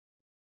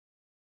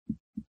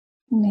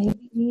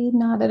 Maybe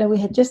not. I know we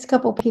had just a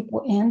couple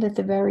people in at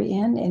the very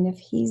end, and if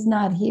he's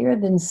not here,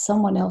 then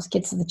someone else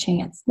gets the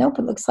chance. Nope,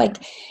 it looks like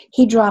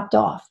he dropped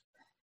off.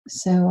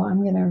 So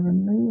I'm going to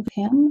remove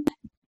him,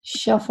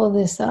 shuffle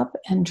this up,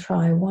 and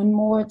try one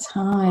more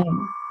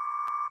time.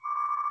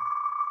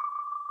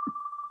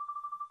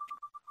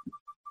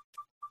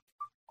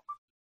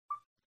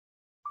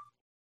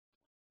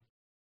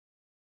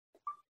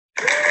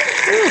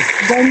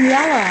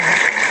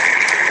 Daniela.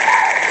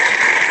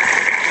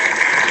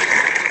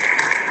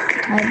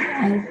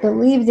 I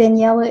believe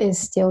Daniela is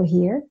still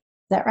here.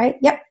 Is that right?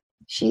 Yep,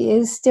 She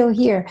is still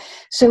here.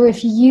 So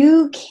if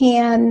you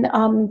can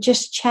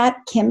just chat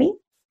Kimmy,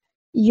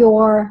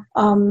 your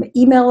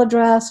email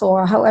address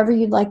or however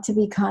you'd like to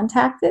be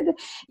contacted,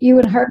 you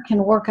and her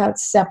can work out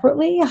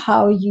separately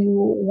how you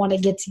want to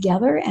get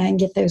together and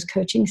get those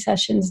coaching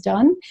sessions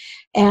done.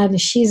 And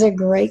she's a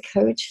great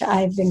coach.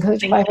 I've been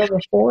coached by her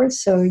before,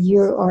 so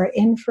you are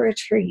in for a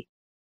treat.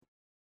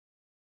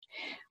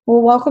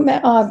 Well, welcome.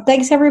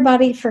 Thanks,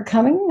 everybody, for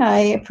coming. I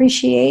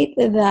appreciate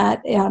that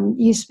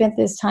you spent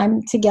this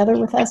time together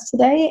with us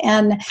today.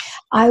 And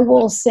I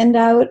will send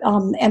out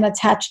and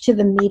attach to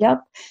the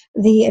meetup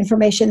the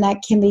information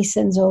that Kimmy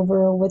sends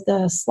over with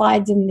the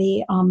slides and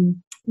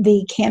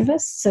the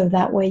Canvas. So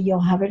that way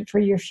you'll have it for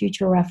your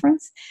future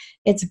reference.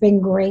 It's been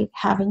great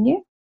having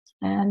you.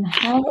 And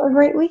have a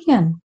great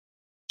weekend.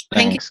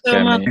 Thank you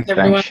so much,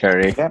 everyone. Thanks,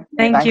 Sherry. Yeah.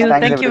 Thank you.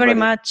 Thank you very everybody.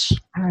 much.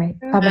 All right.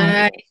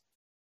 Bye-bye. Bye.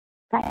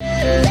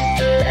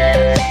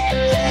 Bye.